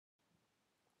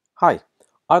Hi,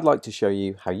 I'd like to show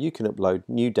you how you can upload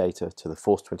new data to the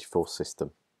Force24 system.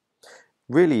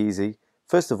 Really easy.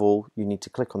 First of all, you need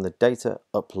to click on the Data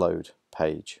Upload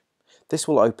page. This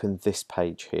will open this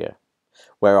page here,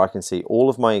 where I can see all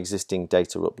of my existing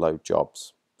data upload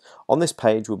jobs. On this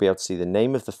page, we'll be able to see the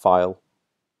name of the file,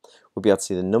 we'll be able to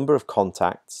see the number of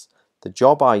contacts, the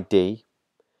job ID,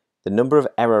 the number of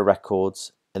error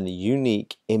records, and the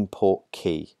unique import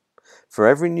key. For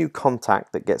every new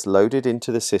contact that gets loaded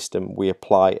into the system, we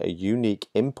apply a unique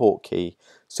import key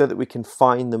so that we can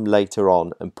find them later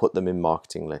on and put them in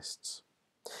marketing lists.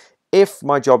 If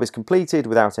my job is completed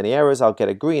without any errors, I'll get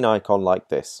a green icon like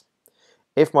this.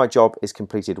 If my job is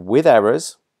completed with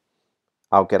errors,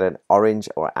 I'll get an orange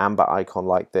or amber icon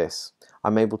like this.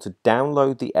 I'm able to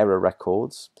download the error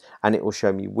records and it will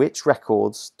show me which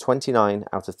records, 29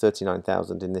 out of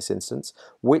 39,000 in this instance,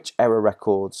 which error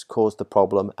records caused the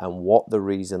problem and what the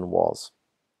reason was.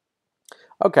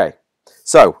 Okay,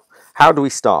 so how do we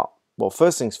start? Well,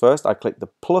 first things first, I click the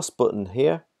plus button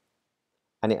here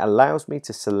and it allows me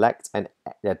to select a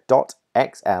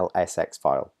 .xlsx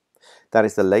file. That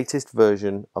is the latest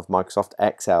version of Microsoft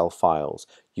Excel files.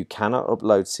 You cannot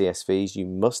upload CSVs, you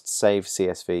must save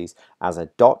CSVs as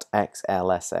a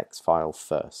 .xlsx file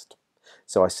first.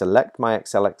 So I select my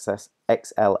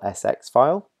XLSX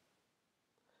file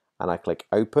and I click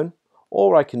open,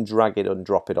 or I can drag it and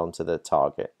drop it onto the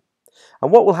target.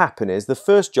 And what will happen is the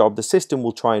first job, the system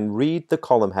will try and read the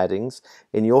column headings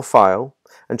in your file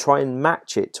and try and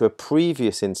match it to a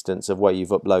previous instance of where you've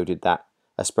uploaded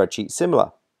a spreadsheet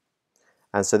similar.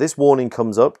 And so this warning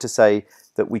comes up to say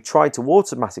that we tried to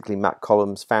automatically map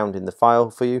columns found in the file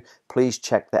for you. Please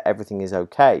check that everything is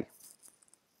okay.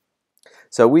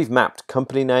 So we've mapped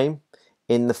company name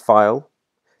in the file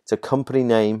to company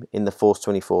name in the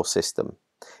Force24 system.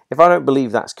 If I don't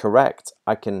believe that's correct,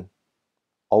 I can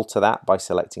alter that by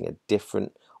selecting a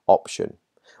different option.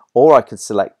 Or I can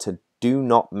select to do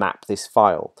not map this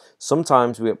file.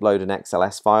 Sometimes we upload an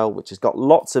XLS file which has got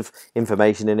lots of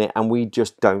information in it and we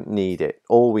just don't need it.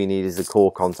 All we need is the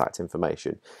core contact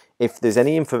information. If there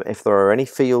are any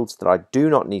fields that I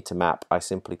do not need to map, I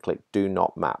simply click do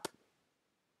not map.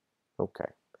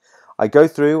 Okay. I go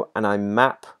through and I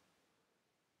map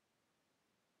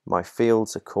my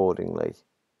fields accordingly.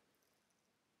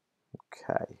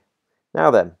 Okay. Now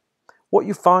then, what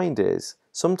you find is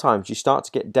sometimes you start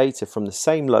to get data from the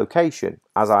same location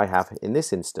as I have in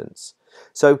this instance.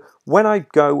 So when I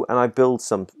go and I build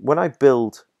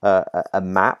a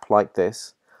map like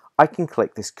this, I can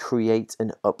click this create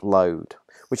and upload,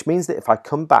 which means that if I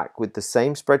come back with the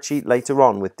same spreadsheet later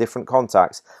on with different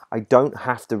contacts, I don't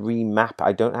have to remap,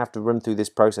 I don't have to run through this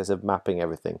process of mapping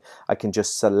everything. I can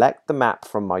just select the map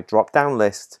from my drop-down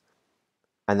list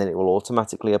and then it will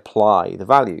automatically apply the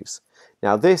values.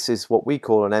 Now this is what we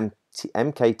call an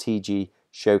MKTG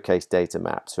showcase data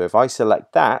map. So if I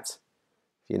select that,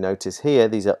 if you notice here,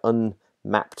 these are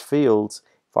unmapped fields.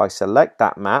 If I select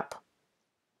that map,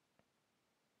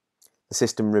 the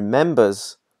system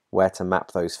remembers where to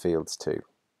map those fields to.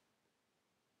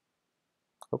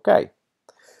 Okay,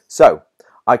 so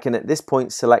I can at this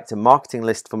point select a marketing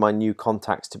list for my new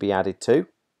contacts to be added to,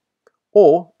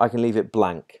 or I can leave it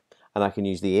blank and I can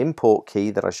use the import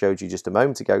key that I showed you just a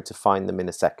moment ago to find them in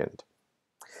a second.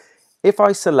 If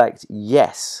I select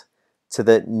yes to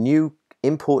the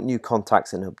import new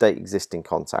contacts and update existing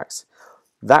contacts,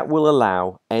 that will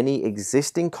allow any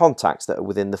existing contacts that are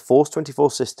within the Force24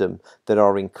 system that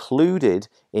are included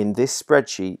in this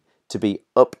spreadsheet to be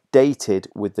updated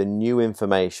with the new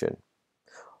information.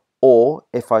 Or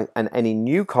any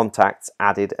new contacts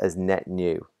added as net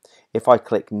new. If I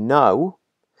click no,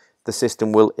 the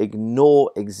system will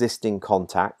ignore existing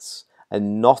contacts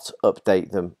and not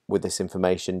update them with this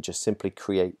information, just simply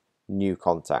create new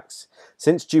contacts.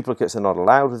 Since duplicates are not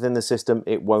allowed within the system,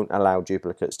 it won't allow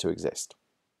duplicates to exist.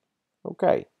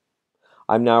 Okay,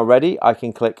 I'm now ready. I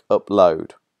can click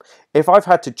upload. If I've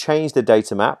had to change the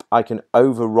data map, I can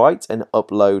overwrite and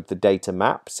upload the data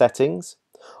map settings,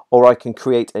 or I can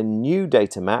create a new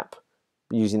data map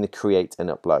using the create and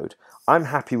upload. I'm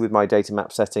happy with my data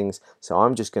map settings, so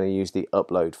I'm just going to use the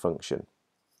upload function.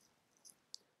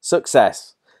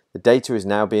 Success! The data is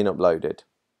now being uploaded.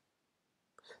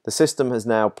 The system has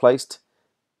now placed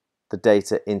the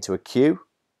data into a queue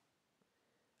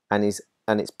and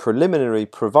it's preliminary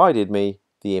provided me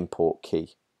the import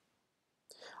key.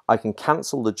 I can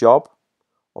cancel the job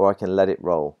or I can let it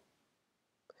roll.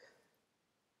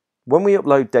 When we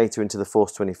upload data into the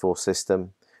Force24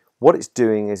 system, what it's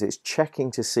doing is it's checking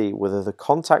to see whether the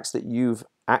contacts that you've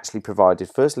actually provided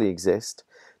firstly exist.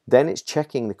 Then it's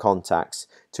checking the contacts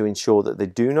to ensure that they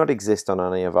do not exist on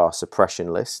any of our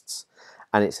suppression lists,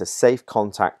 and it's a safe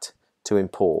contact to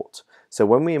import. So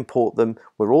when we import them,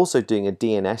 we're also doing a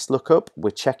DNS lookup. We're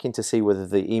checking to see whether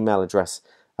the email address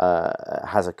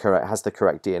has the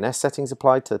correct DNS settings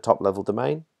applied to the top level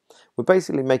domain. We're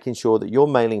basically making sure that your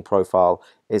mailing profile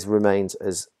remains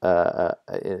as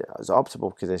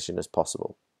optimal condition as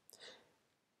possible.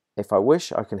 If I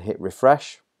wish, I can hit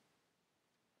refresh,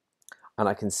 and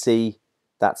I can see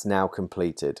that's now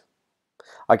completed.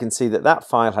 I can see that that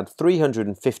file had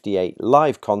 358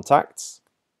 live contacts.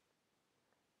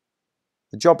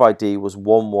 The job ID was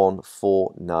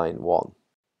 11491.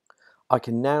 I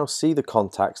can now see the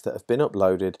contacts that have been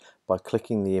uploaded by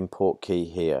clicking the import key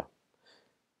here.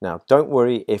 Now, don't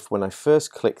worry if when I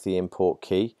first click the import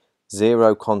key,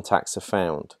 0 contacts are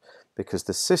found, because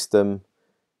the system,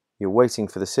 you're waiting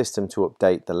for the system to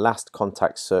update the last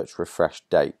contact search refresh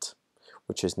date,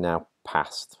 which has now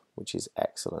passed, which is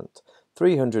excellent.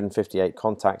 358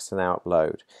 contacts to now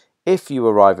upload. If you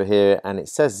arrive here and it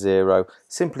says 0,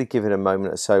 simply give it a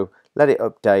moment or so, let it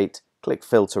update, click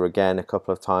filter again a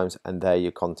couple of times, and there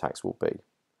your contacts will be.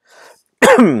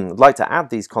 I'd like to add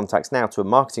these contacts now to a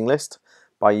marketing list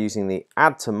by using the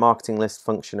Add to Marketing List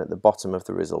function at the bottom of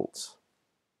the results.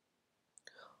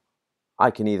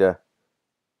 I can either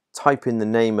type in the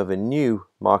name of a new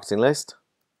marketing list,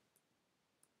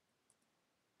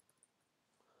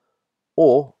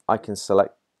 or I can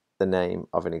select the name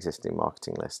of an existing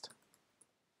marketing list.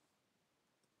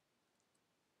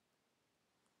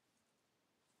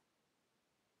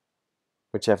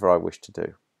 Whichever I wish to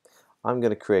do. I'm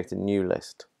going to create a new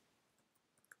list.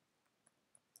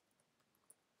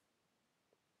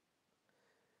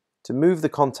 To move the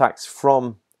contacts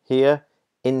from here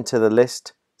into the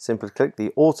list, simply click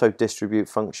the Auto Distribute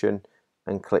function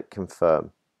and click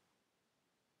Confirm.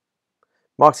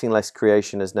 Marketing list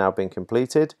creation has now been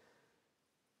completed.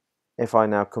 If I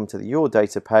now come to the Your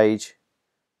Data page,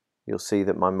 you'll see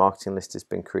that my marketing list has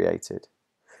been created.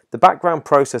 The background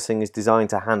processing is designed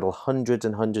to handle hundreds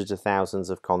and hundreds of thousands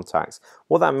of contacts.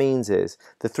 What that means is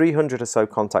the 300 or so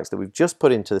contacts that we've just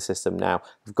put into the system now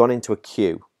have gone into a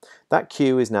queue. That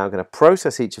queue is now going to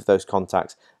process each of those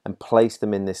contacts and place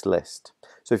them in this list.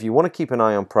 So if you want to keep an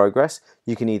eye on progress,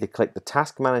 you can either click the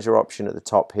Task Manager option at the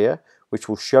top here, which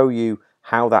will show you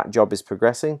how that job is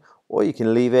progressing, or you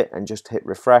can leave it and just hit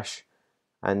refresh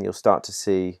and you'll start to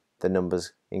see the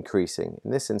numbers increasing.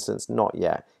 In this instance, not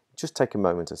yet. Just take a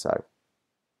moment or so.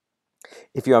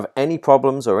 If you have any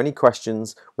problems or any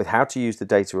questions with how to use the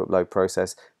data upload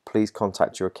process, please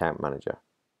contact your account manager.